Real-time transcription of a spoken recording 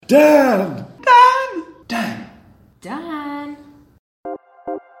Dan! Dan! Dan! Dan!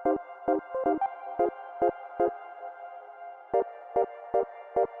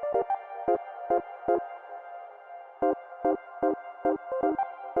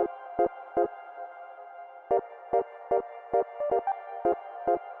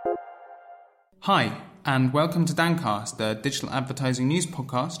 Hi, and welcome to Dancast, the digital advertising news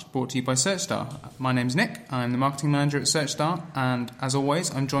podcast brought to you by SearchStar. My name's Nick, I'm the marketing manager at SearchStar, and as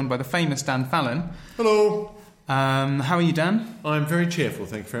always, I'm joined by the famous Dan Fallon. Hello. How are you, Dan? I'm very cheerful,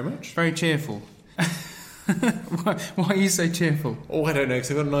 thank you very much. Very cheerful. Why are you so cheerful? Oh, I don't know, because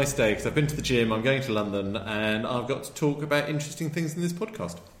I've got a nice day, because I've been to the gym, I'm going to London, and I've got to talk about interesting things in this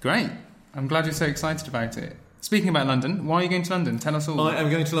podcast. Great. I'm glad you're so excited about it. Speaking about London, why are you going to London? Tell us all. I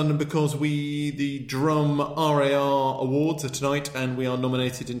am going to London because the Drum RAR Awards are tonight, and we are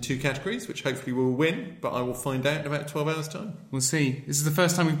nominated in 2 categories, which hopefully we'll win, but I will find out in about 12 hours' time. We'll see. This is the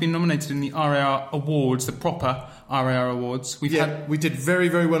first time we've been nominated in the RAR Awards, the proper RAR Awards. We did very,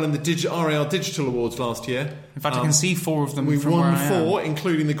 very well in the RAR Digital Awards last year. In fact, I can see 4 of them. We from won where I am. 4,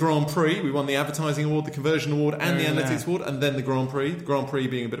 including the Grand Prix. We won the Advertising Award, the Conversion Award, and the Analytics Award, and then the Grand Prix. The Grand Prix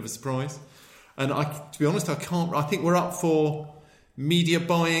being a bit of a surprise. And to be honest, I think we're up for media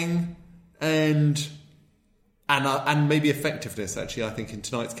buying and maybe effectiveness. Actually, I think in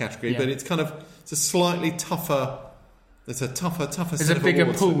tonight's category, but it's a slightly tougher. It's a tougher. It's a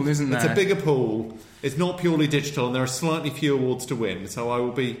bigger pool, isn't there? It's a bigger pool. It's not purely digital, and there are slightly fewer awards to win. So I'll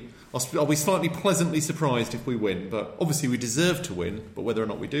be slightly pleasantly surprised if we win. But obviously, we deserve to win. But whether or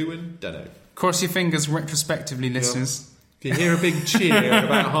not we do win, don't know. Cross your fingers retrospectively, listeners. Yeah. If you hear a big cheer at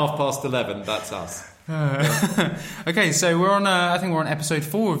about 11:30, that's us. Okay, so we're on. I think we're on episode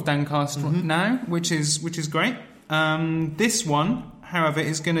 4 of Dancast now, which is great. This one, however,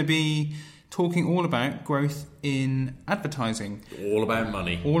 is going to be talking all about growth in advertising. All about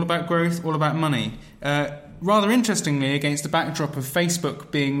money. All about growth. All about money. Rather interestingly, against the backdrop of Facebook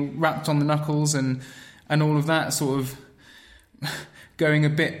being wrapped on the knuckles and all of that sort of going a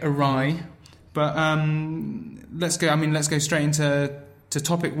bit awry. But let's go straight into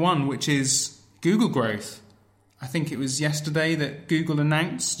topic 1, which is Google growth. I think it was yesterday that Google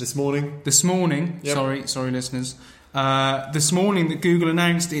announced... This morning. Yep. Sorry, listeners. This morning that Google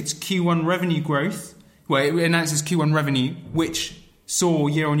announced its Q1 revenue growth. Well, it announced its Q1 revenue, which saw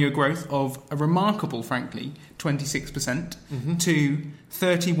year-on-year growth of a remarkable, frankly, 26% to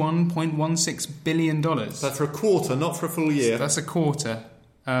 $31.16 billion. That's for a quarter, not for a full year. So that's a quarter,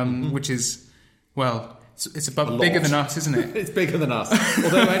 which is... Well, it's bigger than us, isn't it? It's bigger than us.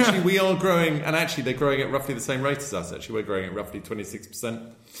 Although actually we are growing, and actually they're growing at roughly the same rate as us. Actually, we're growing at roughly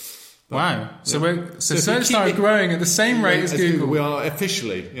 26%. Wow. So SearchStar are growing at the same rate as Google. We are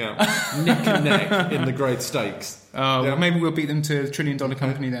officially, neck and neck in the growth stakes. Oh, well, maybe we'll beat them to a $1 trillion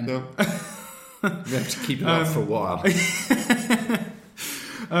company then. Yeah. We have to keep it up for a while.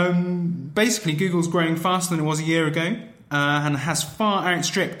 Basically, Google's growing faster than it was a year ago and has far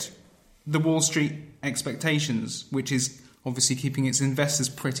outstripped the Wall Street expectations, which is obviously keeping its investors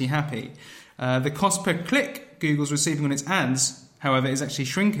pretty happy. The cost per click Google's receiving on its ads, however, is actually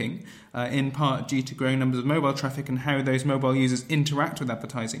shrinking, in part due to growing numbers of mobile traffic and how those mobile users interact with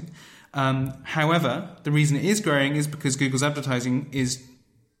advertising. However, the reason it is growing is because Google's advertising is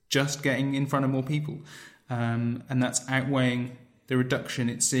just getting in front of more people, and that's outweighing the reduction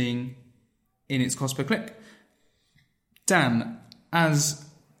it's seeing in its cost per click. Dan, as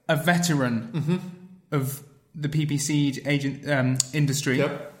a veteran of the PPC agent industry,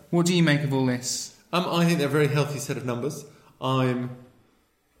 what do you make of all this? I think they're a very healthy set of numbers. Google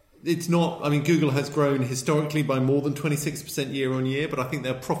has grown historically by more than 26% year on year, but I think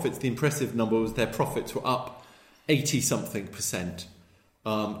their profits, the impressive number was their profits were up 80-something percent,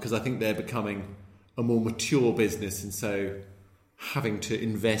 because I think they're becoming a more mature business, and so having to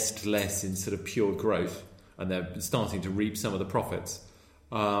invest less in sort of pure growth, and they're starting to reap some of the profits.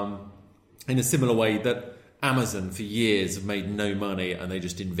 In a similar way that Amazon for years have made no money and they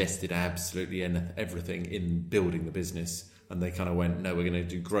just invested absolutely in everything in building the business, and they kind of went, no, we're going to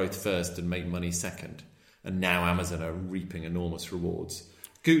do growth first and make money second, and now Amazon are reaping enormous rewards.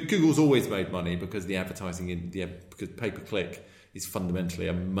 Google's always made money because the advertising because pay-per-click is fundamentally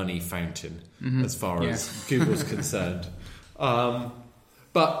a money fountain as far as Google's concerned.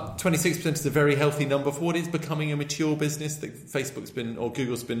 But 26% is a very healthy number for what is becoming a mature business that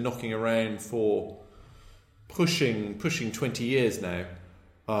Google's been knocking around for pushing 20 years now.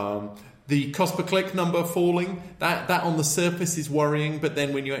 The cost per click number falling, that on the surface is worrying, but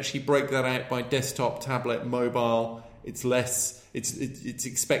then when you actually break that out by desktop, tablet, mobile, it's less. It's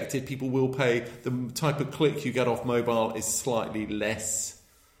expected people will pay. The type of click you get off mobile is slightly less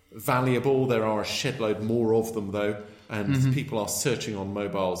valuable. There are a shed-load more of them, though, and people are searching on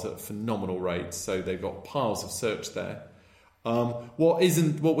mobiles at phenomenal rates, so they've got piles of search there.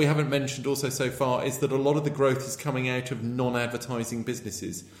 What we haven't mentioned also so far is that a lot of the growth is coming out of non-advertising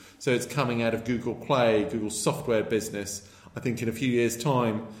businesses. So it's coming out of Google Play, Google's software business. I think in a few years'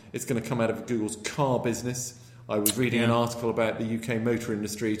 time, it's going to come out of Google's car business. I was reading an article about the UK motor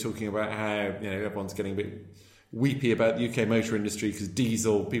industry, talking about how everyone's getting a bit weepy about the UK motor industry because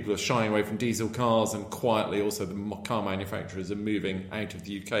people are shying away from diesel cars, and quietly also the car manufacturers are moving out of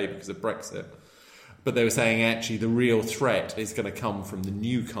the UK because of Brexit. But they were saying actually the real threat is going to come from the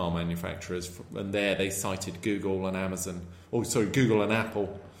new car manufacturers, and there they cited Google and Google and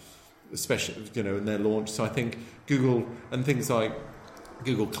Apple, especially in their launch. So I think Google and things like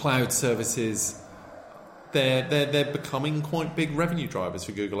Google Cloud Services, they're becoming quite big revenue drivers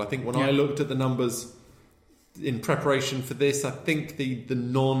for Google. I think when I looked at the numbers in preparation for this, I think the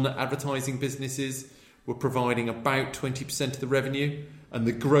non-advertising businesses were providing about 20% of the revenue, and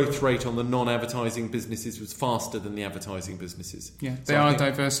the growth rate on the non-advertising businesses was faster than the advertising businesses. Yeah, they are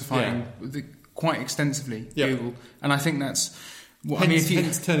diversifying quite extensively, Google, and I think that's what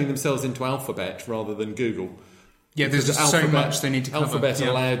hence turning themselves into Alphabet rather than Google. Yeah, there's just so much they need to cover. Alphabet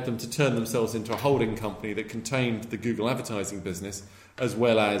allowed them to turn themselves into a holding company that contained the Google advertising business, as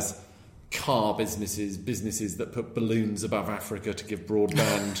well as car businesses that put balloons above Africa to give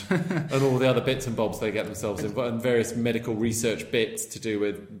broadband, and all the other bits and bobs they get themselves involved, and various medical research bits to do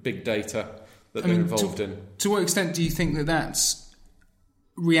with big data that they're involved in. To what extent do you think that that's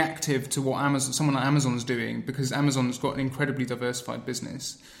reactive to what someone like Amazon's doing? Because Amazon's got an incredibly diversified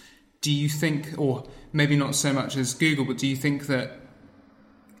business. Do you think, or maybe not so much as Google, but do you think that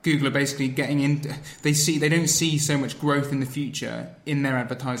Google are basically getting in? They don't see so much growth in the future in their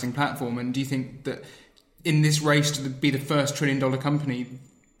advertising platform, and do you think that in this race to be the first $1 trillion company,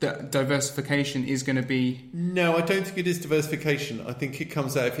 that diversification is going to be? No, I don't think it is diversification. I think it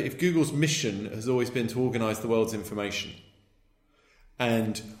comes out if Google's mission has always been to organise the world's information,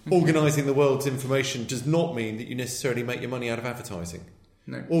 and organising the world's information does not mean that you necessarily make your money out of advertising.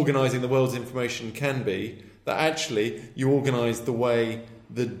 No. Organising the world's information can be that actually you organise the way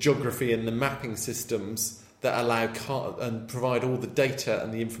the geography and the mapping systems that allow and provide all the data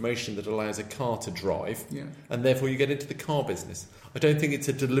and the information that allows a car to drive, and therefore you get into the car business. I don't think it's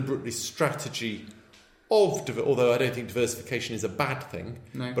a deliberately strategy although I don't think diversification is a bad thing,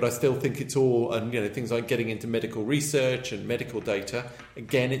 but I still think it's all, and things like getting into medical research and medical data.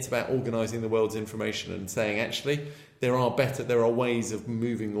 Again, it's about organising the world's information and saying actually there are ways of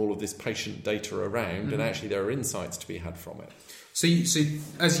moving all of this patient data around, and actually there are insights to be had from it. So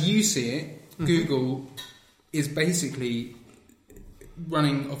as you see it, Google is basically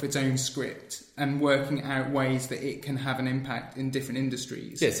running off its own script and working out ways that it can have an impact in different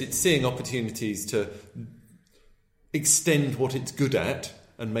industries. Yes, it's seeing opportunities to extend what it's good at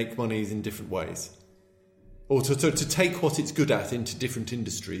and make money in different ways. Or to take what it's good at into different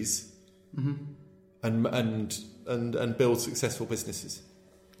industries and build successful businesses.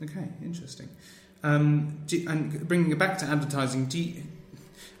 Okay, interesting. And bringing it back to advertising,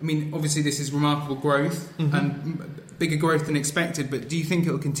 obviously this is remarkable growth and bigger growth than expected, but do you think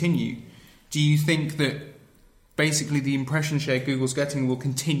it will continue? Do you think that basically the impression share Google's getting will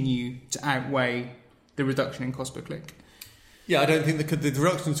continue to outweigh the reduction in cost per click? Yeah, I don't think the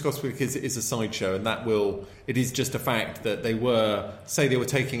reduction in cost per click is a sideshow, and it is just a fact that they were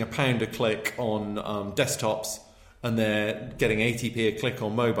taking £1 a click on desktops, and they're getting 80p a click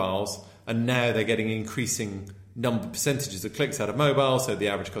on mobiles, and now they're getting increasing percentages of clicks out of mobile, so the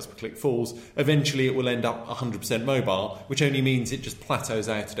average cost per click falls. Eventually it will end up 100% mobile, which only means it just plateaus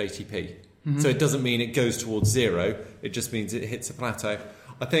out at 80p. So it doesn't mean it goes towards zero, it just means it hits a plateau.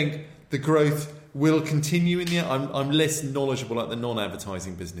 I think the growth will continue in the... I'm less knowledgeable at the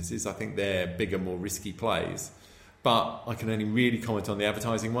non-advertising businesses. I think they're bigger, more risky plays. But I can only really comment on the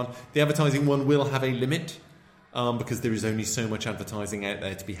advertising one. The advertising one will have a limit, because there is only so much advertising out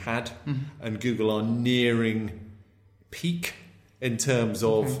there to be had, and Google are nearing peak in terms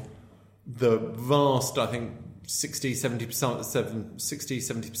of the vast, I think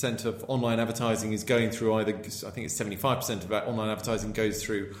 60-70% of online advertising is going through either, I think it's 75% of that online advertising goes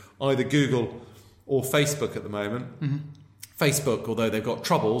through either Google or Facebook at the moment. Facebook, although they've got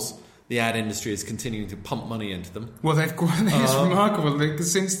troubles, the ad industry is continuing to pump money into them. Well, it's remarkable.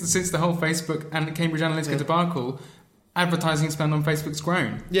 Since the whole Facebook and Cambridge Analytica debacle, advertising spend on Facebook's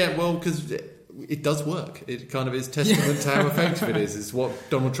grown. Yeah, well, because it does work. It kind of is testament to how effective it is what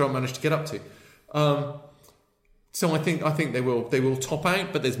Donald Trump managed to get up to. So I think they will top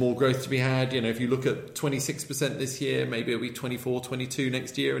out, but there's more growth to be had. If you look at 26% this year, maybe it'll be 24, 22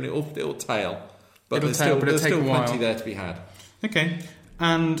 next year, and it'll tail. But there's still plenty there to be had. Okay,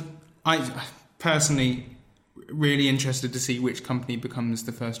 and I personally really interested to see which company becomes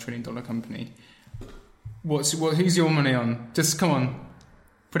the first $1 trillion company. Who's your money on? Just come on,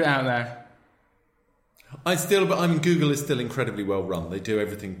 put it out there. Google is still incredibly well run. They do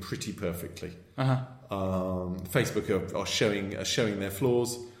everything pretty perfectly. Facebook are showing their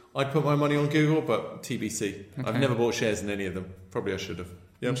flaws. I'd put my money on Google, but TBC. Okay. I've never bought shares in any of them. Probably I should have.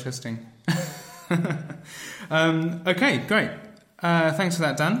 Yep. Interesting. Okay, great. Thanks for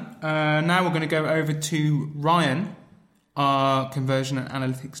that, Dan. Now we're going to go over to Ryan, our Conversion and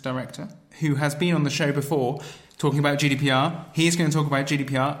Analytics Director, who has been on the show before talking about GDPR. He's going to talk about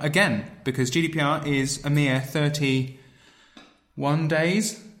GDPR again, because GDPR is a mere 31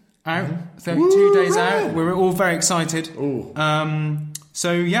 days out, 32 days out. We're all very excited.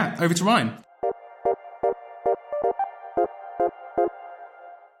 So yeah, over to Ryan.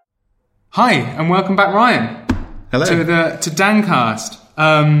 Hi, and welcome back, Ryan. Hello. To Dancast.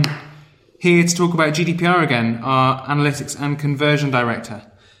 Here to talk about GDPR again, our Analytics and Conversion Director.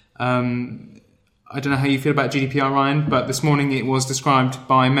 I don't know how you feel about GDPR, Ryan, but this morning it was described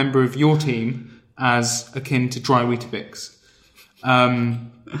by a member of your team as akin to dry Weetabix.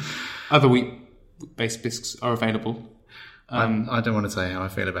 Other wheat-based biscuits are available. I don't want to say how I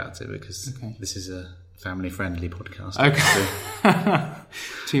feel about it because this is a family-friendly podcast. Okay.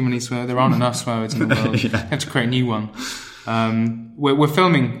 Too many swears. There aren't enough swear words in the world. Yeah. Have to create a new one. We're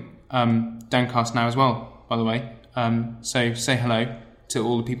filming Dancast now as well, by the way. So say hello to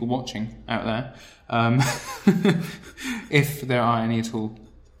all the people watching out there, if there are any at all.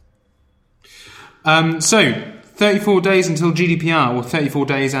 So 34 days until GDPR, or 34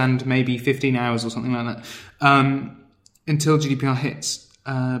 days and maybe 15 hours or something like that, until GDPR hits.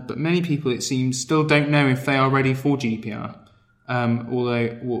 But many people, it seems, still don't know if they are ready for GDPR. I don't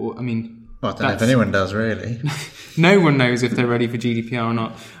know if anyone does, really. No one knows if they're ready for GDPR or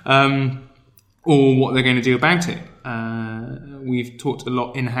not, or what they're going to do about it. We've talked a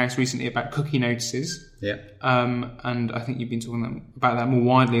lot in-house recently about cookie notices. Yeah. And I think you've been talking about that more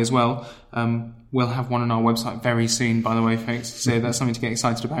widely as well. We'll have one on our website very soon, by the way, folks, so that's something to get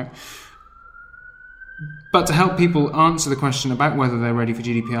excited about. But to help people answer the question about whether they're ready for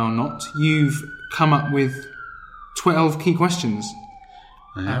GDPR or not, you've come up with 12 key questions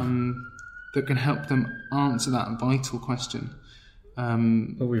that can help them answer that vital question.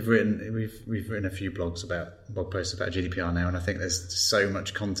 Well, we've written a few blog posts about GDPR now, and I think there's so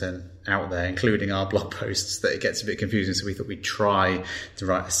much content out there, including our blog posts, that it gets a bit confusing. So we thought we'd try to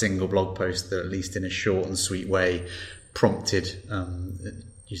write a single blog post that, at least in a short and sweet way, prompted.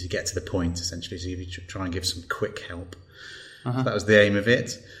 Usually get to the point, essentially, so you try and give some quick help. So that was the aim of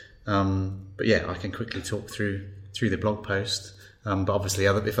it. But yeah, I can quickly talk through the blog post. But obviously,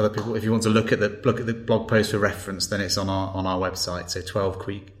 if you want to look at the blog post for reference, then it's on our website. So 12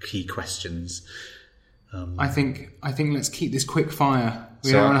 key questions. I think let's keep this quick fire.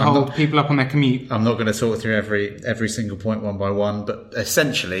 We don't want to hold people up on their commute. I'm not going to talk through every single point one by one, but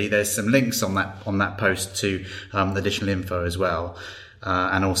essentially, there's some links on that post to additional info as well.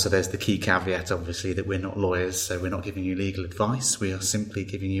 And also there's the key caveat, obviously, that we're not lawyers, so we're not giving you legal advice. We are simply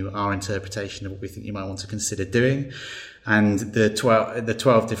giving you our interpretation of what we think you might want to consider doing. And the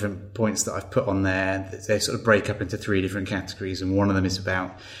 12 different points that I've put on there, they sort of break up into 3 different categories. And one of them is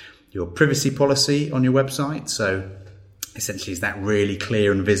about your privacy policy on your website. So essentially, is that really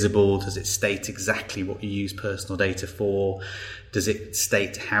clear and visible? Does it state exactly what you use personal data for? Does it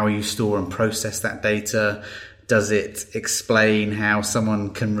state how you store and process that data? Does it explain how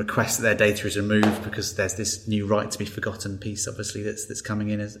someone can request that their data is removed because there's this new right to be forgotten piece, obviously, that's coming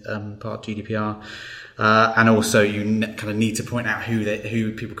in as part of GDPR? And also, you kind of need to point out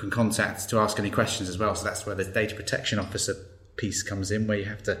who people can contact to ask any questions as well. So that's where the data protection officer piece comes in, where you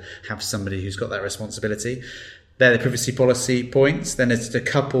have to have somebody who's got that responsibility. They're the privacy policy points. Then there's a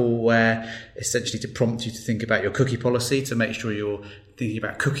couple where essentially to prompt you to think about your cookie policy, to make sure you're thinking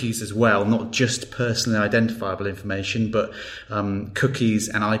about cookies as well, not just personally identifiable information, but cookies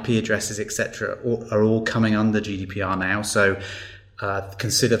and IP addresses, etc., are all coming under GDPR now. So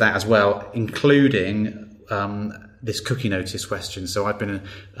consider that as well, including this cookie notice question. So I've been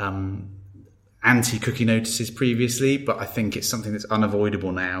anti-cookie notices previously, but I think it's something that's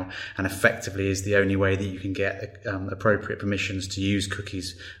unavoidable now, and effectively is the only way that you can get appropriate permissions to use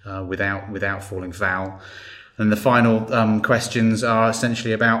cookies without falling foul. And the final questions are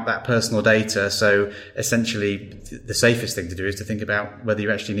essentially about that personal data. So essentially, the safest thing to do is to think about whether you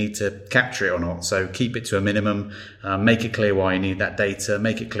actually need to capture it or not. So keep it to a minimum, make it clear why you need that data,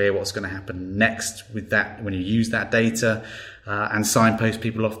 make it clear what's going to happen next with that when you use that data, and signpost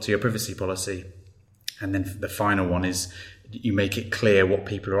people off to your privacy policy. And then the final one is you make it clear what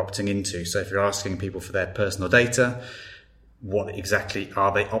people are opting into. So if you're asking people for their personal data, what exactly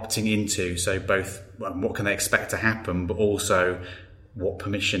are they opting into? So both what can they expect to happen, but also what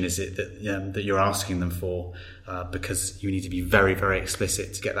permission is it that you're asking them for? Because you need to be very, very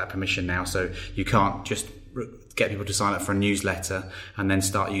explicit to get that permission now. So you can't just get people to sign up for a newsletter and then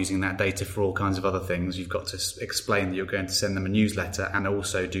start using that data for all kinds of other things. You've got to explain that you're going to send them a newsletter and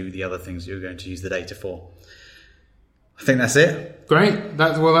also do the other things you're going to use the data for. I think that's it. Great.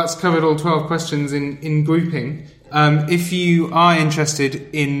 That's covered all 12 questions in grouping. If you are interested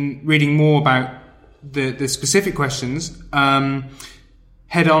in reading more about the specific questions,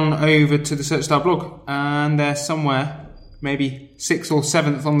 head on over to the Searchstar blog, and they're somewhere, maybe 6th or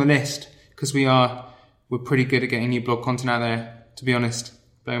 7th on the list, because we're pretty good at getting new blog content out there, to be honest.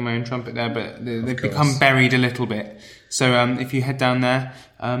 Blowing my own trumpet there, but they've become buried a little bit. So if you head down there,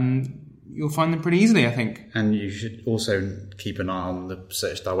 you'll find them pretty easily, I think. And you should also keep an eye on the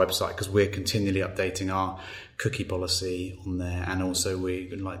Searchstar website, because we're continually updating our cookie policy on there, and also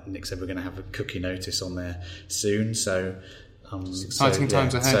like Nick said, we're going to have a cookie notice on there soon. So exciting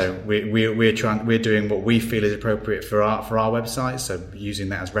times ahead. So we're doing what we feel is appropriate for our website. So using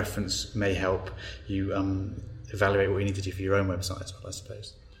that as reference may help you evaluate what you need to do for your own website as well, I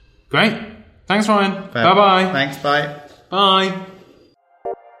suppose. Great. Thanks, Ryan. Bye bye. Thanks. Bye. Bye.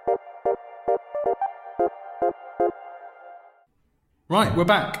 Right, we're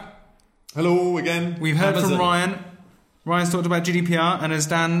back. Hello again. We've heard Amazon. from Ryan. Ryan's talked about GDPR, and as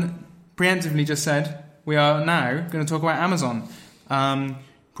Dan preemptively just said, we are now going to talk about Amazon.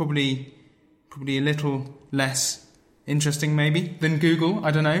 Probably a little less interesting, maybe, than Google.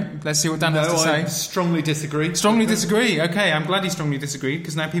 I don't know. Let's see what Dan has to say. I strongly disagree. Strongly disagree. Okay, I'm glad he strongly disagreed,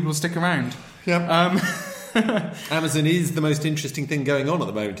 because now people will stick around. Yep. Amazon is the most interesting thing going on at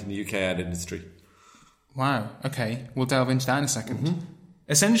the moment in the UK ad industry. Wow. Okay, we'll delve into that in a second. Mm-hmm.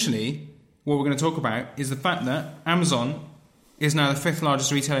 Essentially, what we're going to talk about is the fact that Amazon is now the 5th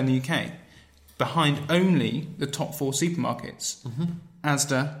largest retailer in the UK, behind only the top 4 supermarkets. Mm-hmm.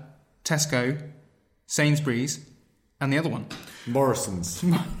 Asda, Tesco, Sainsbury's, and the other one. Morrison's.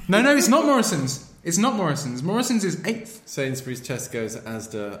 No, it's not Morrison's. It's not Morrison's. Morrison's is 8th. Sainsbury's, Tesco's,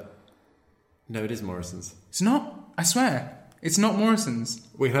 Asda. No, it is Morrison's. It's not. I swear. It's not Morrison's.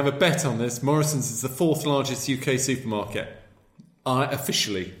 We can have a bet on this. Morrison's is the 4th largest UK supermarket.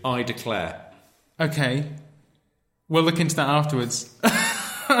 I declare. Okay. We'll look into that afterwards.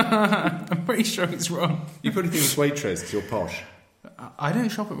 I'm pretty sure it's wrong. You probably think it's Waitrose because you're posh. I don't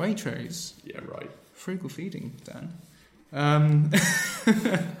shop at Waitrose. Yeah, right. Frugal feeding, Dan.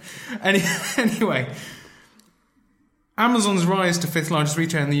 Anyway, Amazon's rise to 5th largest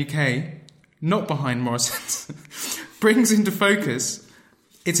retailer in the UK, not behind Morrison's, brings into focus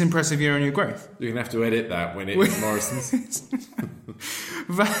its impressive year-on-year growth. You're going to have to edit that when it's Morrison's.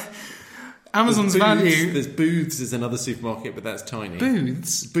 Amazon's value... There's Booths is another supermarket, but that's tiny.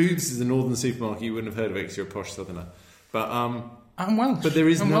 Booths? Booths is a northern supermarket. You wouldn't have heard of it because you're a posh southerner. But I'm Welsh. But there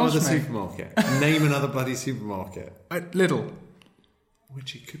is no Welsh, other mate. supermarket. Name another bloody supermarket. Lidl.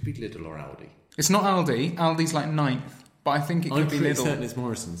 Which it could be Lidl or Aldi. It's not Aldi. Aldi's like 9th. But I think it could be Lidl. I'm certain it's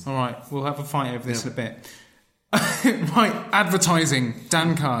Morrison's. All right, we'll have a fight over this in a bit. Right, advertising.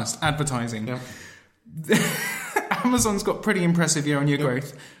 Dancast, advertising. Yep. Amazon's got pretty impressive year-on-year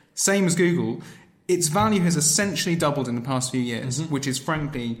growth. Same as Google. Its value has essentially doubled in the past few years, which is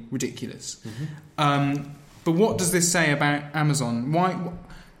frankly ridiculous. But what does this say about Amazon? Why?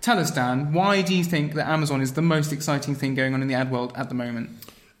 Tell us, Dan, why do you think that Amazon is the most exciting thing going on in the ad world at the moment?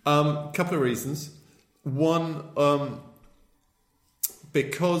 Couple of reasons. One,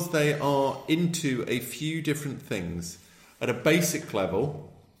 because they are into a few different things. At a basic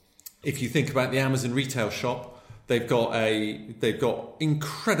level, if you think about the Amazon retail shop, they've got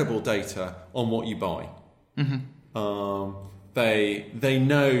incredible data on what you buy. Mm-hmm. They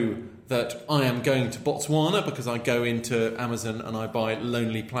know that I am going to Botswana because I go into Amazon and I buy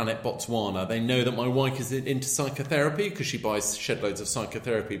Lonely Planet Botswana. They know that my wife is into psychotherapy because she buys shed loads of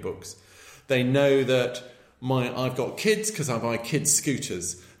psychotherapy books. They know that I've got kids because I buy kids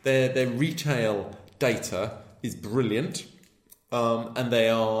scooters. Their retail data is brilliant, and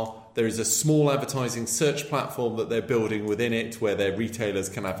there is a small advertising search platform that they're building within it where their retailers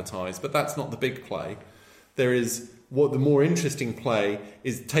can advertise. But that's not the big play. There is what the more interesting play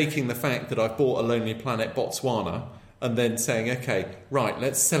is taking the fact that I've bought a Lonely Planet Botswana and then saying, okay, right,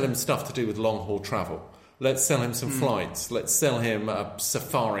 let's sell him stuff to do with long-haul travel. Let's sell him some flights. Let's sell him a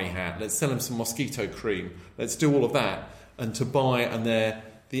safari hat. Let's sell him some mosquito cream. Let's do all of that. And to buy, and they're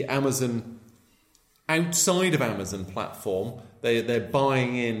the Amazon, outside of Amazon platform, they're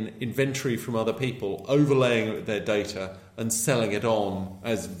buying in inventory from other people, overlaying it with their data and selling it on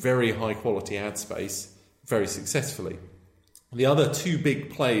as very high-quality ad space very successfully. The other two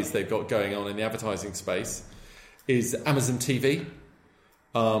big plays they've got going on in the advertising space is Amazon TV,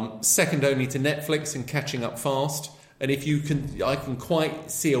 second only to Netflix and catching up fast. And I can quite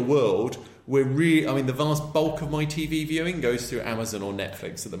see a world where the vast bulk of my TV viewing goes through Amazon or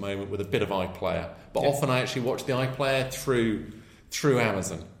Netflix at the moment with a bit of iPlayer. But often I actually watch the iPlayer through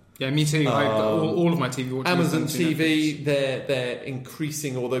Amazon. Yeah, me too. All of my TV watching Amazon is done through TV, Netflix. they're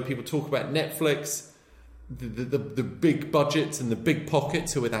increasing, although people talk about Netflix, the big budgets and the big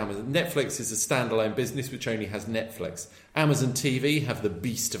pockets are with Amazon. Netflix is a standalone business which only has Netflix. Amazon TV have the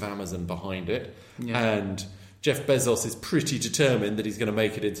beast of Amazon behind it. Yeah. And Jeff Bezos is pretty determined that he's going to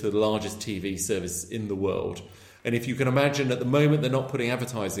make it into the largest TV service in the world. And if you can imagine, at the moment they're not putting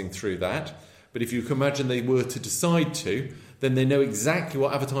advertising through that, but if you can imagine they were to decide to, then they know exactly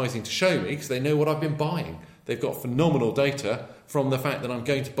what advertising to show me because they know what I've been buying. They've got phenomenal data from the fact that I'm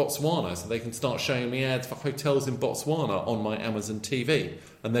going to Botswana, so they can start showing me ads for hotels in Botswana on my Amazon TV,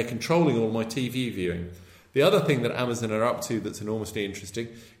 and they're controlling all my TV viewing. The other thing that Amazon are up to that's enormously interesting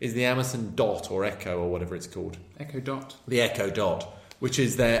is the Amazon Dot or Echo or whatever it's called. Echo Dot. The Echo Dot, which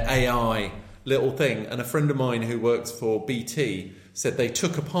is their AI little thing. And a friend of mine who works for BT said they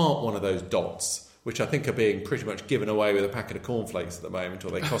took apart one of those dots, which I think are being pretty much given away with a packet of cornflakes at the moment,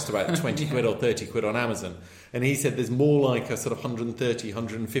 or they cost about 20 quid or 30 quid on Amazon. And he said there's more like a sort of 130,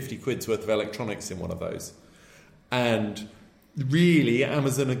 150 quid's worth of electronics in one of those. And really,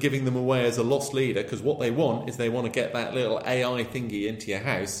 Amazon are giving them away as a lost leader because what they want is they want to get that little AI thingy into your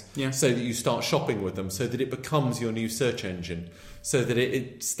house so that you start shopping with them, so that it becomes your new search engine, so that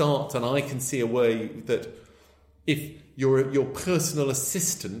it starts. And I can see a way that if your personal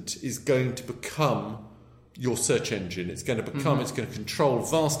assistant is going to become your search engine, it's going to become, it's going to control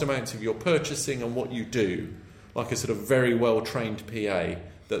vast amounts of your purchasing and what you do, like a sort of very well-trained PA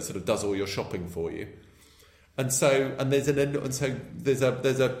that sort of does all your shopping for you. And so there's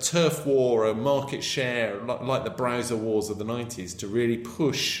a turf war, a market share, like the browser wars of the 90s, to really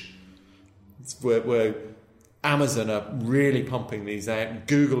push where Amazon are really pumping these out.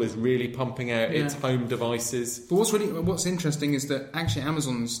 Google is really pumping out its home devices. But what's interesting is that actually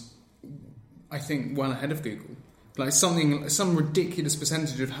Amazon's, I think, well ahead of Google. Like some ridiculous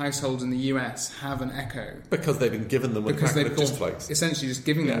percentage of households in the US have an Echo because they've been given them a packet of cornflakes. Essentially, just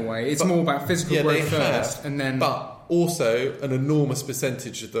giving them away. It's more about physical growth first, and then. But also, an enormous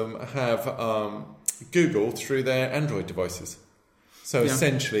percentage of them have Google through their Android devices. So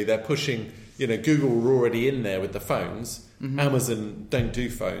essentially, they're pushing. Google were already in there with the phones. Mm-hmm. Amazon don't do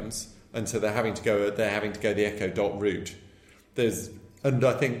phones, and so they're having to go the Echo Dot route.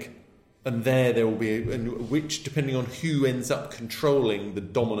 And there will be, which depending on who ends up controlling the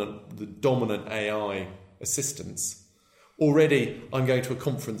dominant AI assistants. Already, I'm going to a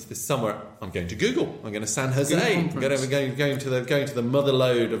conference this summer. I'm going to Google. I'm going to San Jose. I'm going to the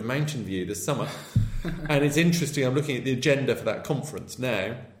motherlode of Mountain View this summer. And it's interesting. I'm looking at the agenda for that conference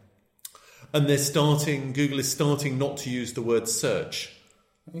now, and Google is starting not to use the word search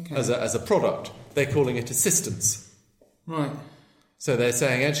as a product. They're calling it assistance. Right. So they're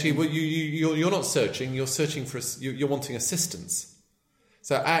saying, actually, well, you're not searching. You're searching for you're wanting assistance.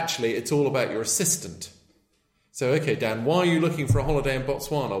 So actually, it's all about your assistant. So, okay, Dan, why are you looking for a holiday in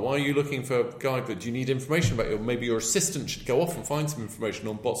Botswana? Why are you looking for a guide? Do you need information about maybe your assistant should go off and find some information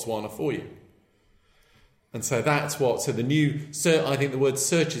on Botswana for you? And so that's what. So I think the word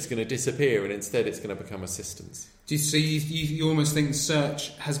search is going to disappear, and instead it's going to become assistance. So you almost think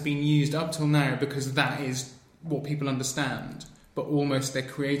search has been used up till now because that is what people understand. But almost they're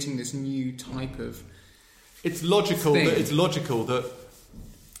creating this new type of. It's logical thing. that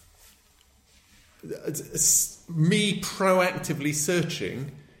me proactively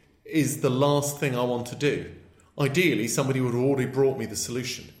searching is the last thing I want to do. Ideally, somebody would have already brought me the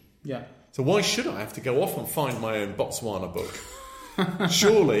solution. Yeah. So why should I have to go off and find my own Botswana book?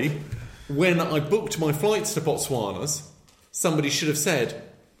 Surely, when I booked my flights to Botswanas, somebody should have said,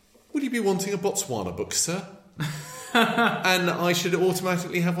 "Would you be wanting a Botswana book, sir?" And I should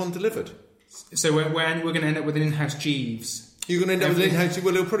automatically have one delivered. So we're going to end up with an in-house Jeeves. You're going to end up with an in-house.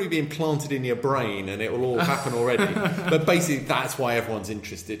 Well, it'll probably be implanted in your brain, and it will all happen already. But basically, that's why everyone's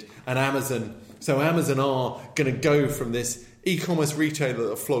interested. And Amazon So Amazon are going to go from this e-commerce retailer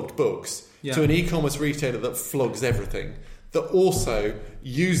that flogged books to an e-commerce retailer that flogs everything, that also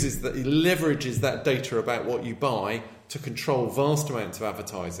leverages that data about what you buy to control vast amounts of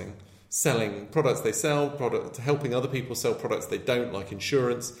advertising, selling products they sell, helping other people sell products they don't, like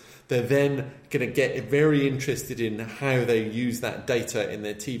insurance. They're then going to get very interested in how they use that data in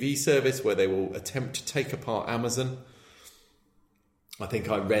their TV service, where they will attempt to take apart Amazon. I think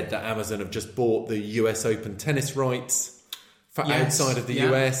I read that Amazon have just bought the US Open tennis rights for outside of the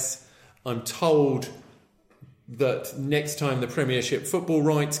US. I'm told that next time the Premiership football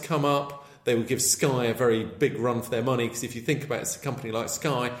rights come up, they will give Sky a very big run for their money, because if you think about it, a company like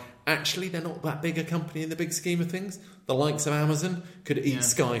Sky, actually they're not that big a company in the big scheme of things. The likes of Amazon could eat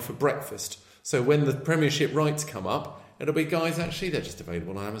Sky for breakfast. So when the Premiership rights come up, it'll be, guys, actually they're just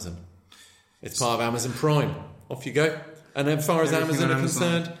available on Amazon. It's part of Amazon Prime. Off you go. And as far as Amazon are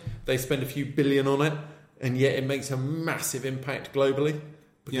concerned, they spend a few billion on it, and yet it makes a massive impact globally,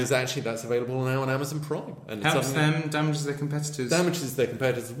 because actually that's available now on Amazon Prime. And helps them, damages their competitors.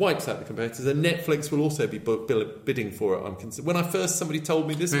 Wipes out the competitors, and Netflix will also be bidding for it, I'm concerned. When somebody told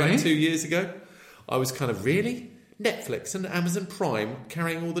me this about 2 years ago, I was kind of, really? Netflix and Amazon Prime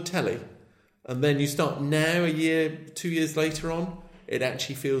carrying all the telly? And then you start now, 2 years later on, it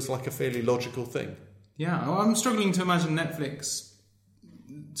actually feels like a fairly logical thing. Yeah, well, I'm struggling to imagine Netflix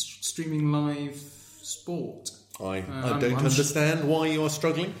streaming live sport. I don't understand why you are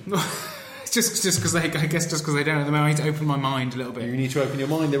struggling. just because they don't at the moment. I need to open my mind a little bit. You need to open your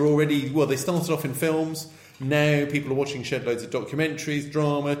mind. They started off in films. Now people are watching shed loads of documentaries,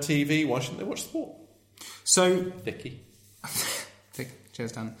 drama, TV. Why shouldn't they watch sport? So Vicky.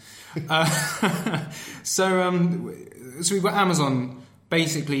 Cheers, Dan. So we've got Amazon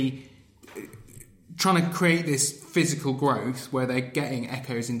basically trying to create this physical growth where they're getting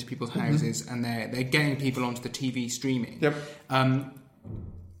echoes into people's houses and they're getting people onto the TV streaming. Yep.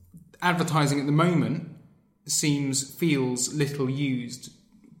 Advertising at the moment feels little used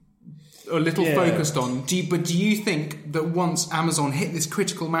or little focused on. Do you think that once Amazon hit this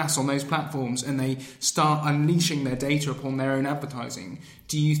critical mass on those platforms and they start unleashing their data upon their own advertising,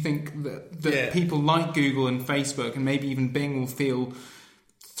 do you think that people like Google and Facebook and maybe even Bing will feel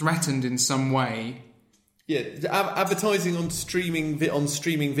threatened in some way? Yeah, advertising on streaming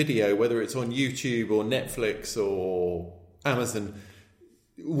video, whether it's on YouTube or Netflix or Amazon.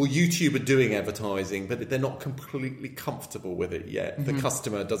 Well, YouTube are doing advertising, but they're not completely comfortable with it yet. Mm-hmm. The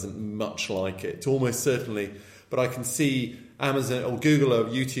customer doesn't much like it. It's almost certainly, but I can see Amazon or Google or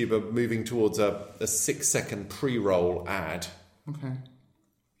YouTube are moving towards a 6-second pre-roll ad. Okay.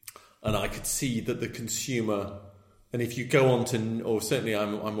 And I could see that the consumer, and if you go on to, or certainly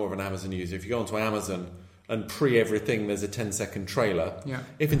I'm more of an Amazon user, if you go onto Amazon and pre-everything, there's a 10-second trailer. Yeah.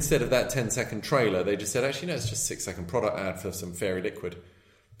 If instead of that 10-second trailer, they just said, actually, no, it's just a 6-second product ad for some fairy liquid,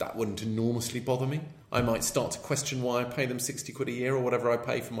 that wouldn't enormously bother me. I might start to question why I pay them 60 quid a year or whatever I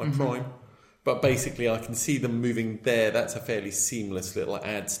pay for my Prime. But basically, I can see them moving there. That's a fairly seamless little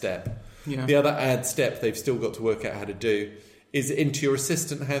ad step. Yeah. The other ad step they've still got to work out how to do is into your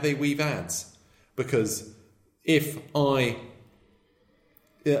assistant how they weave ads. Because if I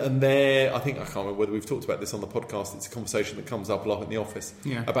can't remember whether we've talked about this on the podcast. It's a conversation that comes up a lot in the office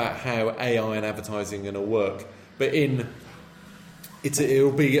about how AI and advertising are going to work. But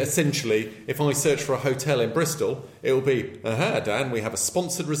it'll be essentially, if I search for a hotel in Bristol, it'll be, Dan, we have a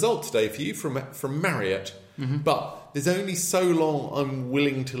sponsored result today for you from Marriott. Mm-hmm. But there's only so long I'm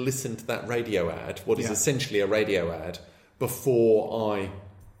willing to listen to that radio ad, what is essentially a radio ad, before I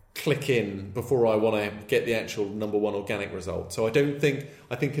click in, before I want to get the actual number one organic result. So I think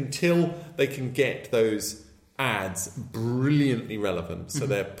until they can get those ads brilliantly relevant, so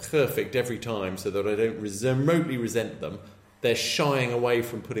they're perfect every time, so that I don't remotely resent them, they're shying away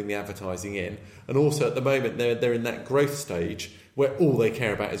from putting the advertising in. And also at the moment they're in that growth stage where all they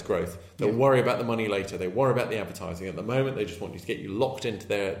care about is growth. They'll worry about the money later, they worry about the advertising. At the moment they just want you to get you locked into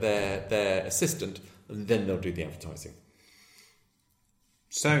their assistant, and then they'll do the advertising.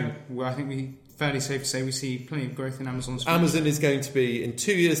 So, I think we fairly safe to say we see plenty of growth in Amazon's. Amazon is going to be, in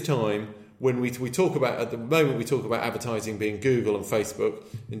 2 years' time, when we talk about, at the moment we talk about advertising being Google and Facebook,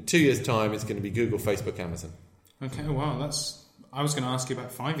 in 2 years' time it's going to be Google, Facebook, Amazon. Okay, wow, I was going to ask you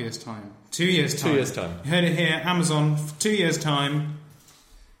about 5 years' time. 2 years' time. 2 years' time. You heard it here, Amazon, 2 years' time,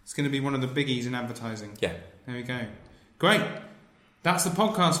 it's going to be one of the biggies in advertising. Yeah. There we go. Great. That's the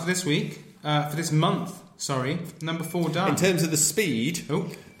podcast for this week, for this month. Sorry, number 4 done. In terms of the speed,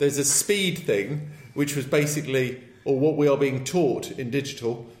 there's a speed thing, which was basically, or what we are being taught in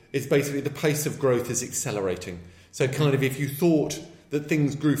digital, is basically the pace of growth is accelerating. So kind of if you thought that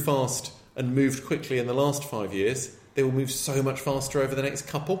things grew fast and moved quickly in the last 5 years, they will move so much faster over the next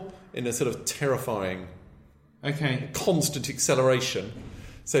couple in a sort of terrifying, constant acceleration.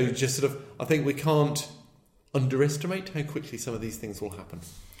 So just sort of, I think we can't underestimate how quickly some of these things will happen.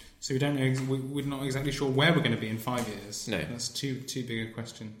 So we don't know. We're not exactly sure where we're going to be in 5 years. No, that's too big a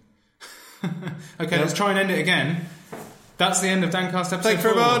question. Okay, let's try and end it again. That's the end of Dancast episode 4. Thanks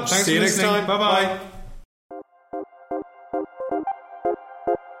very much. Thanks See you for next listening. time. Bye-bye. Bye.